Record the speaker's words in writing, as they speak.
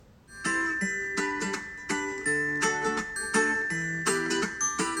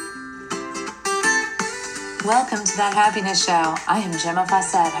Welcome to That Happiness Show. I am Gemma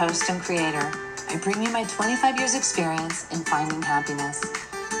Fawcett, host and creator. I bring you my 25 years experience in finding happiness.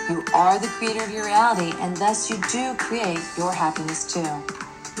 You are the creator of your reality, and thus you do create your happiness too.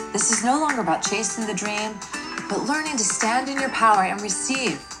 This is no longer about chasing the dream, but learning to stand in your power and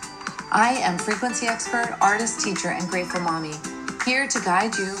receive. I am frequency expert, artist, teacher, and grateful mommy, here to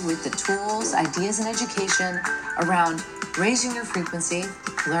guide you with the tools, ideas, and education around raising your frequency,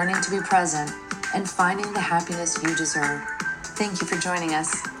 learning to be present, and finding the happiness you deserve. Thank you for joining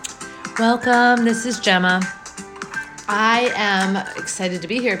us. Welcome. This is Gemma. I am excited to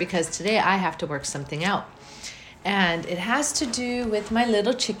be here because today I have to work something out. And it has to do with my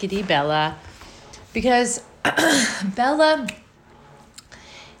little chickadee, Bella. Because Bella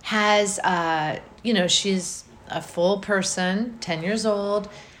has, she's a full person, 10 years old,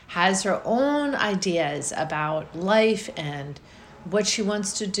 has her own ideas about life and what she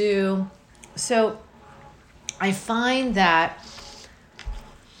wants to do. So I find that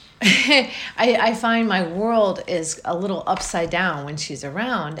I find my world is a little upside down when she's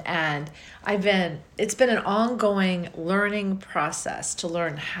around, and it's been an ongoing learning process to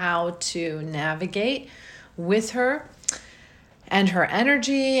learn how to navigate with her and her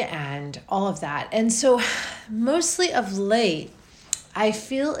energy and all of that. And so mostly of late, I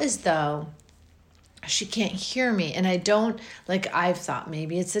feel as though she can't hear me, and I've thought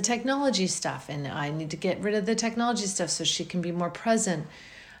maybe it's the technology stuff and I need to get rid of the technology stuff so she can be more present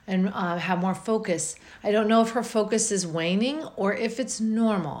and have more focus. I don't know if her focus is waning or if it's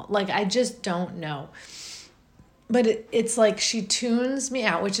normal. I just don't know. But it's like she tunes me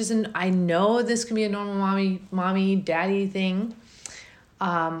out, I know this can be a normal mommy, daddy thing.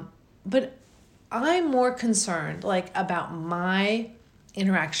 But I'm more concerned about my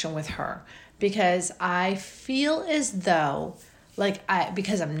interaction with her, because I feel as though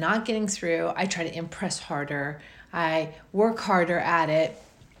because I'm not getting through, I try to impress harder. I work harder at it.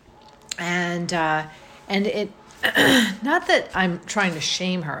 And it, not that I'm trying to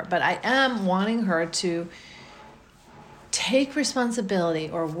shame her, but I am wanting her to take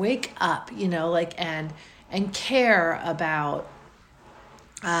responsibility or wake up, and care about,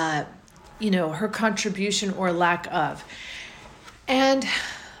 her contribution or lack of. And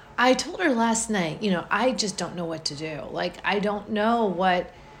I told her last night, I just don't know what to do. I don't know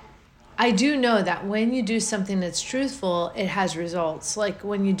what... I do know that when you do something that's truthful, it has results.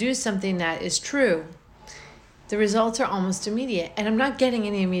 When you do something that is true, the results are almost immediate. And I'm not getting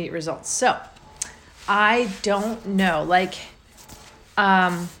any immediate results. So I don't know.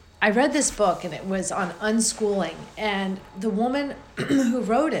 I read this book, and it was on unschooling. And the woman who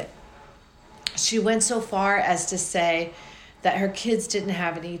wrote it, she went so far as to say that her kids didn't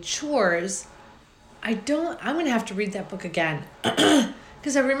have any chores. I'm going to have to read that book again.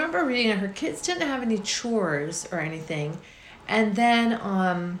 Because I remember reading that her kids didn't have any chores or anything. And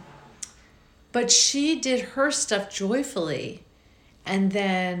then, but she did her stuff joyfully. And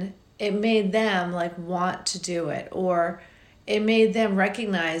then it made them want to do it. Or it made them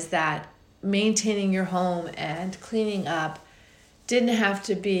recognize that maintaining your home and cleaning up didn't have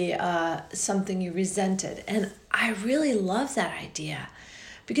to be something you resented. And I really love that idea,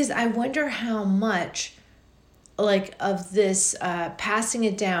 because I wonder how much of this passing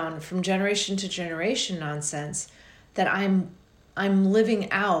it down from generation to generation nonsense that I'm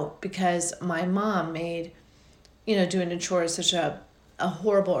living out, because my mom made, doing the chores such a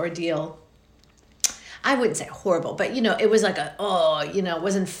horrible ordeal. I wouldn't say horrible, but it was it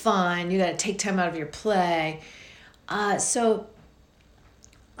wasn't fun. You got to take time out of your play. So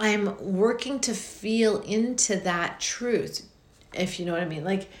I'm working to feel into that truth, if you know what I mean.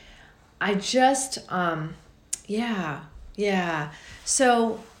 I just, yeah.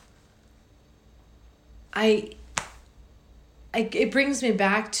 So it brings me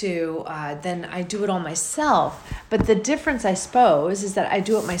back to, then I do it all myself. But the difference, I suppose, is that I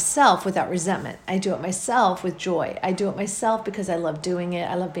do it myself without resentment. I do it myself with joy. I do it myself because I love doing it.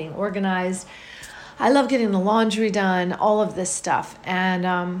 I love being organized. I love getting the laundry done, all of this stuff.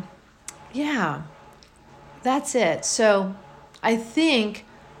 And that's it. So I think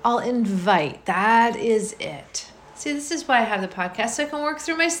I'll invite. That is it. See, this is why I have the podcast, so I can work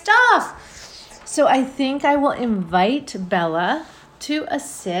through my stuff. So I think I will invite Bella to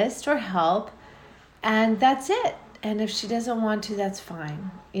assist or help, and that's it. And if she doesn't want to, that's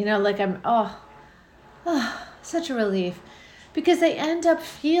fine. Such a relief, because I end up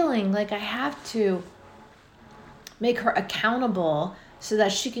feeling like I have to make her accountable so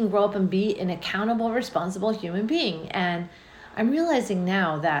that she can grow up and be an accountable, responsible human being. And I'm realizing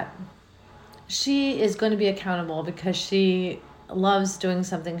now that she is going to be accountable because she loves doing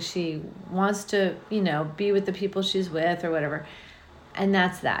something. She wants to, be with the people she's with or whatever. And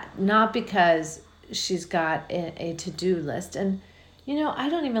that's that. Not because she's got a to-do list. And, I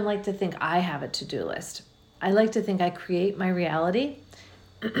don't even like to think I have a to-do list. I like to think I create my reality.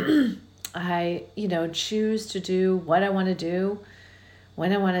 I, choose to do what I want to do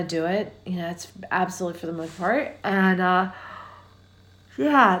when I want to do it. It's absolutely for the most part. And,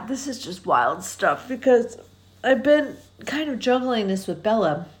 this is just wild stuff because I've been kind of juggling this with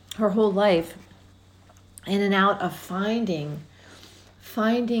Bella her whole life, in and out of finding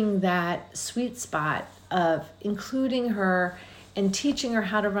that sweet spot of including her and teaching her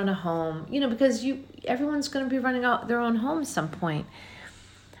how to run a home, because everyone's going to be running out their own home at some point.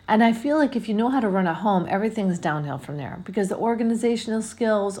 And I feel like if you know how to run a home, everything's downhill from there, because the organizational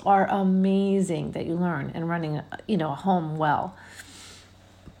skills are amazing that you learn in running, a home well.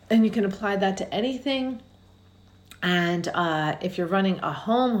 And you can apply that to anything. And if you're running a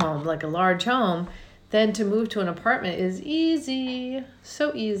home, like a large home, then to move to an apartment is easy.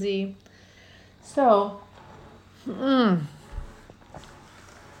 So easy. So,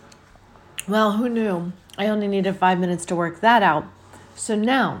 well, who knew? I only needed 5 minutes to work that out. So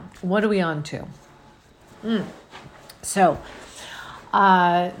now, what are we on to? So,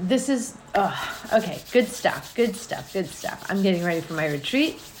 this is, okay, good stuff. I'm getting ready for my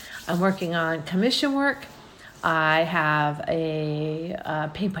retreat. I'm working on commission work. I have a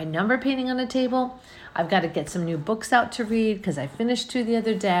paint by number painting on the table. I've got to get some new books out to read because I finished 2 the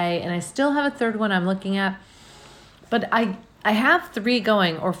other day, and I still have a third one I'm looking at. But I have 3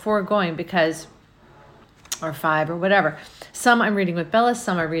 going or 4 going because, or 5 or whatever. Some I'm reading with Bella,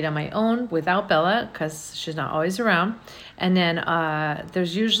 some I read on my own without Bella because she's not always around. And then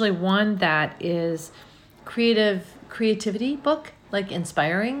there's usually one that is creativity book, like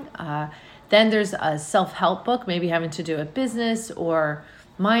inspiring. Then there's a self-help book, maybe having to do with business or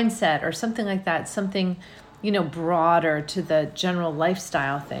mindset or something like that, something, broader to the general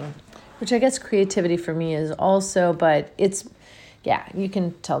lifestyle thing, which I guess creativity for me is also, but it's, you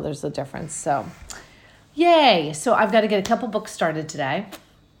can tell there's a difference. So, yay. So I've got to get a couple books started today.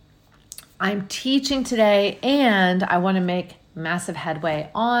 I'm teaching today, and I want to make massive headway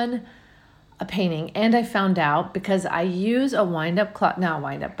on a painting. And I found out, because I use a wind-up clock,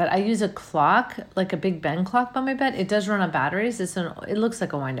 but I use a clock, like a Big Ben clock by my bed. It does run on batteries. It looks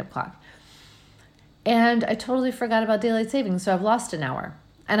like a wind-up clock. And I totally forgot about daylight savings, so I've lost an hour.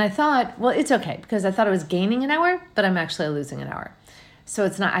 And I thought, well, it's okay, because I thought I was gaining an hour, but I'm actually losing an hour. So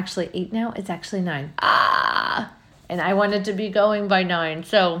it's not actually 8 now, it's actually 9. And I wanted to be going by 9.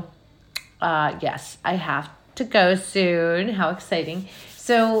 So, yes, I have to go soon. How exciting.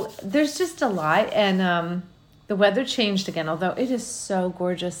 So there's just a lot, and the weather changed again, although it is so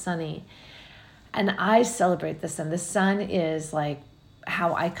gorgeous sunny. And I celebrate the sun. The sun is like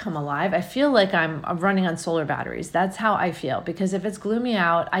how I come alive. I feel like I'm running on solar batteries. That's how I feel, because if it's gloomy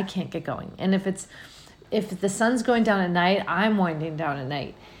out, I can't get going. And if the sun's going down at night, I'm winding down at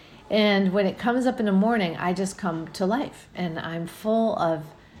night. And when it comes up in the morning, I just come to life, and I'm full of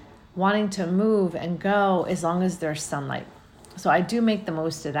wanting to move and go as long as there's sunlight. So I do make the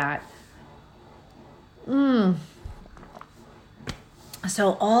most of that.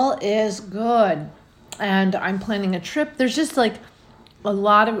 So all is good. And I'm planning a trip. There's just like a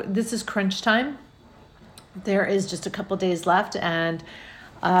lot of, this is crunch time. There is just a couple days left. And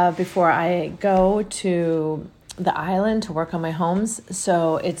before I go to the island to work on my homes.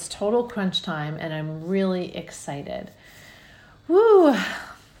 So it's total crunch time, and I'm really excited. Woo!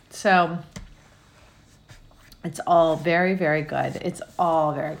 So it's all very, very good. It's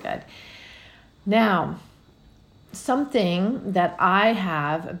all very good. Now, something that I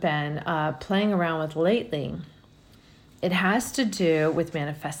have been playing around with lately, it has to do with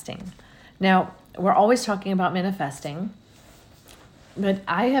manifesting. Now, we're always talking about manifesting, but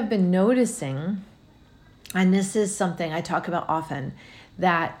I have been noticing, and this is something I talk about often,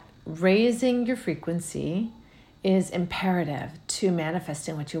 that raising your frequency is imperative to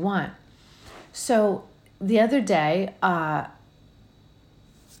manifesting what you want. So the other day, oh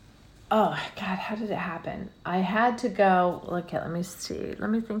God, how did it happen? I had to go, let me see. Let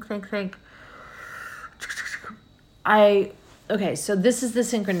me think. Okay, so this is the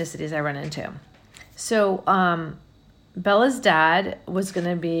synchronicities I run into. So Bella's dad was going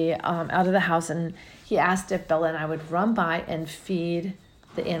to be out of the house, and he asked if Bella and I would run by and feed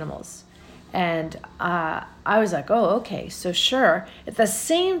the animals. And I was like, oh, okay, so sure. At the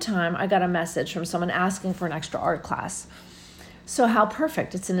same time, I got a message from someone asking for an extra art class. So how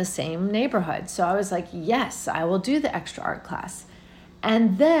perfect. It's in the same neighborhood. So I was like, yes, I will do the extra art class.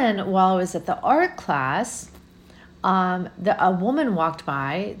 And then while I was at the art class, A woman walked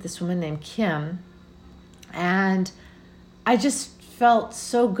by, this woman named Kim, and I just felt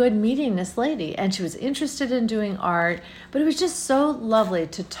so good meeting this lady, and she was interested in doing art, but it was just so lovely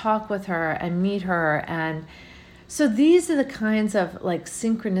to talk with her and meet her. And so these are the kinds of like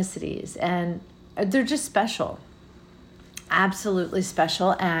synchronicities, and they're just special, absolutely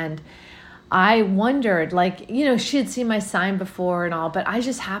special. And I wondered, like, she had seen my sign before and all, but I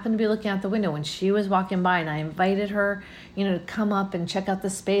just happened to be looking out the window when she was walking by, and I invited her, to come up and check out the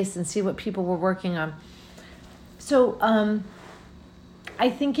space and see what people were working on. So I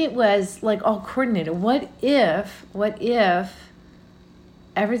think it was like all coordinated. What if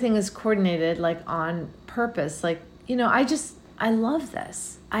everything is coordinated like on purpose? Like, I love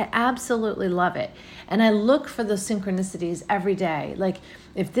this. I absolutely love it. And I look for those synchronicities every day. Like,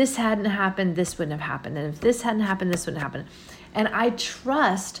 if this hadn't happened, this wouldn't have happened. And if this hadn't happened, this wouldn't happen. And I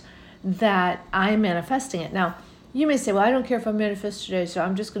trust that I'm manifesting it. Now, you may say, well, I don't care if I manifest today, so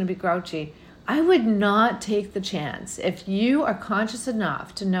I'm just going to be grouchy. I would not take the chance. If you are conscious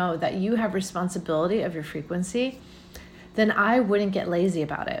enough to know that you have responsibility of your frequency, then I wouldn't get lazy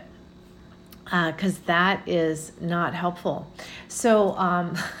about it, because that is not helpful.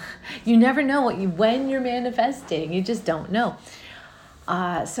 So you never know when you're manifesting. You just don't know.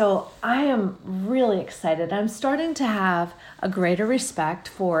 So I am really excited. I'm starting to have a greater respect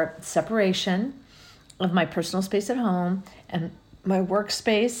for separation of my personal space at home and my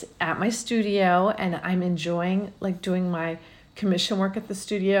workspace at my studio, and I'm enjoying like doing my commission work at the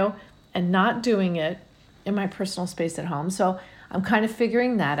studio and not doing it in my personal space at home. So I'm kind of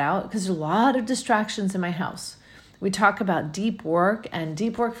figuring that out, because there's a lot of distractions in my house. We talk about deep work, and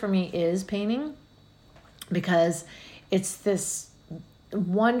deep work for me is painting, because it's this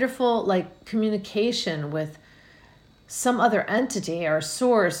wonderful like communication with some other entity or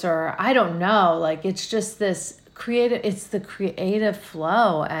source, or I don't know, like it's just this it's the creative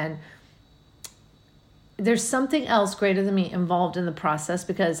flow, and there's something else greater than me involved in the process,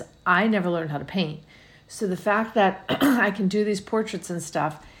 because I never learned how to paint. So the fact that I can do these portraits and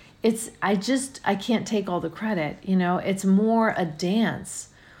stuff, I can't take all the credit, it's more a dance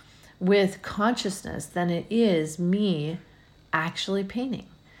with consciousness than it is me actually painting.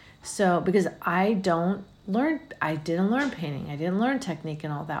 So because I didn't learn painting, I didn't learn technique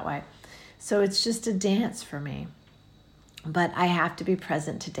and all that way. So it's just a dance for me, but I have to be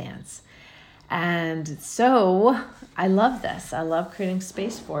present to dance. And so I love this. I love creating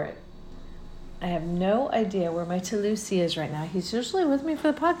space for it. I have no idea where my Toulouse is right now. He's usually with me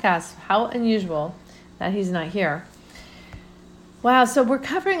for the podcast. How unusual that he's not here. Wow, so we're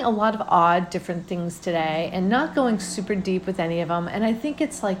covering a lot of odd different things today and not going super deep with any of them. And I think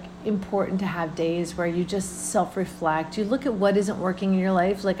it's like important to have days where you just self-reflect. You look at what isn't working in your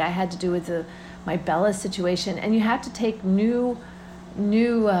life, like I had to do with my Bella situation, and you have to take new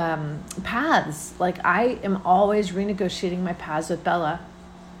paths. Like I am always renegotiating my paths with Bella,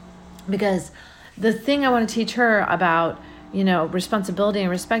 because the thing I want to teach her about, responsibility and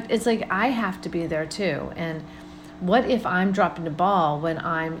respect, it's like I have to be there too. And what if I'm dropping the ball when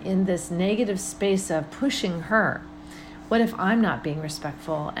I'm in this negative space of pushing her? What if I'm not being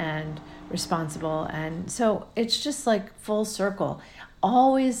respectful and responsible? And so it's just like full circle.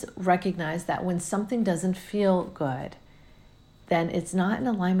 Always recognize that when something doesn't feel good, then it's not in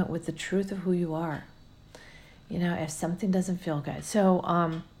alignment with the truth of who you are. If something doesn't feel good. So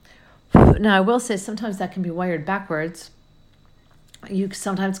now I will say sometimes that can be wired backwards. You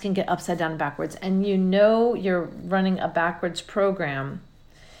sometimes can get upside down and backwards, and you're running a backwards program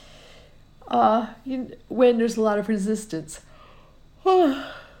when there's a lot of resistance.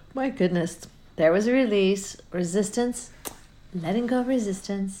 Oh, my goodness. There was a release, resistance, letting go of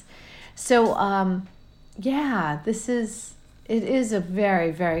resistance. So, it is a very,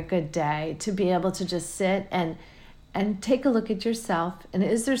 very good day to be able to just sit and take a look at yourself. And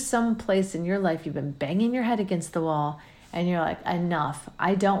is there some place in your life you've been banging your head against the wall and you're like, enough,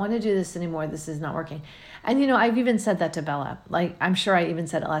 I don't want to do this anymore, this is not working? And I've even said that to Bella. Like, I'm sure I even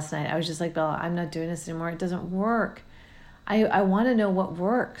said it last night. I was just like, Bella, I'm not doing this anymore, it doesn't work. I want to know what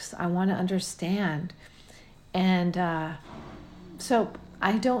works. I want to understand. And so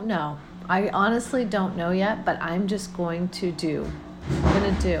I don't know. I honestly don't know yet, but I'm just going to do. I'm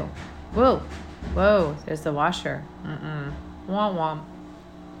going to do. Whoa, there's the washer. Womp womp.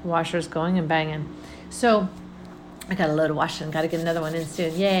 Washer's going and banging. So I got a load of washing. Got to get another one in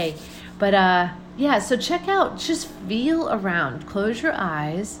soon. Yay. But so check out, just feel around. Close your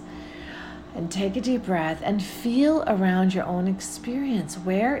eyes and take a deep breath and feel around your own experience.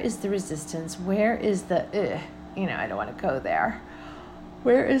 Where is the resistance? Where is the, I don't want to go there.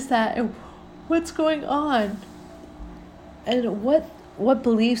 Where is that? And what's going on? And what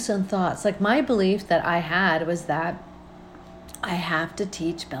beliefs and thoughts? Like my belief that I had was that I have to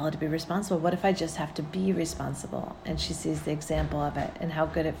teach Bella to be responsible. What if I just have to be responsible? And she sees the example of it and how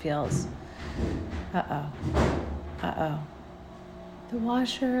good it feels. Uh-oh. The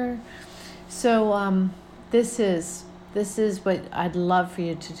washer. So this is what I'd love for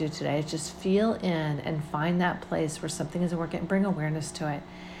you to do today. Just feel in and find that place where something isn't working and bring awareness to it.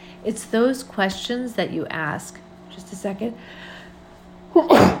 It's those questions that you ask. Just a second.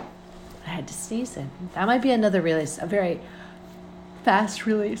 I had to sneeze in. That might be another release, a very fast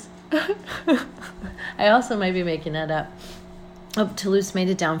release. I also might be making that up. Oh, Toulouse made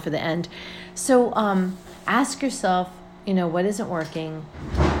it down for the end. So ask yourself, what isn't working,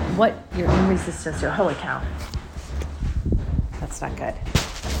 what you're in resistance to. Holy cow. That's not good.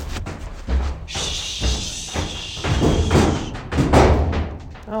 Shh.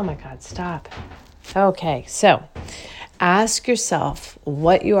 Oh my God, stop. Okay, so ask yourself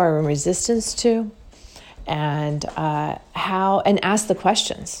what you are in resistance to and ask the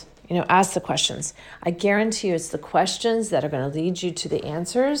questions. Ask the questions. I guarantee you it's the questions that are going to lead you to the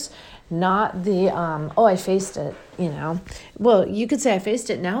answers, not the, I faced it, Well, you could say I faced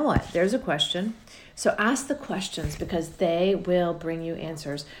it, now what? There's a question. So ask the questions because they will bring you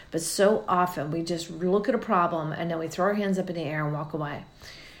answers. But so often we just look at a problem and then we throw our hands up in the air and walk away.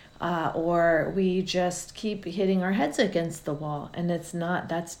 Or we just keep hitting our heads against the wall, and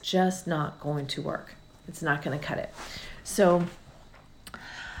that's just not going to work. It's not going to cut it. So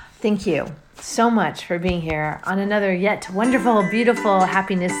thank you so much for being here on another yet wonderful, beautiful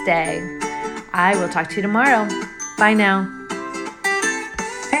happiness day. I will talk to you tomorrow. Bye now.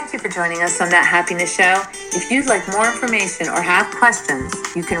 Thank you for joining us on That Happiness Show. If you'd like more information or have questions,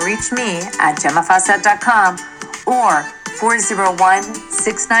 you can reach me at GemmaFawcett.com or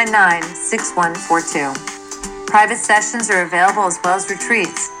 401-699-6142. Private sessions are available as well as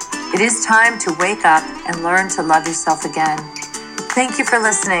retreats. It is time to wake up and learn to love yourself again. Thank you for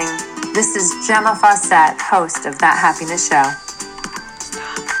listening. This is Gemma Fawcett, host of That Happiness Show.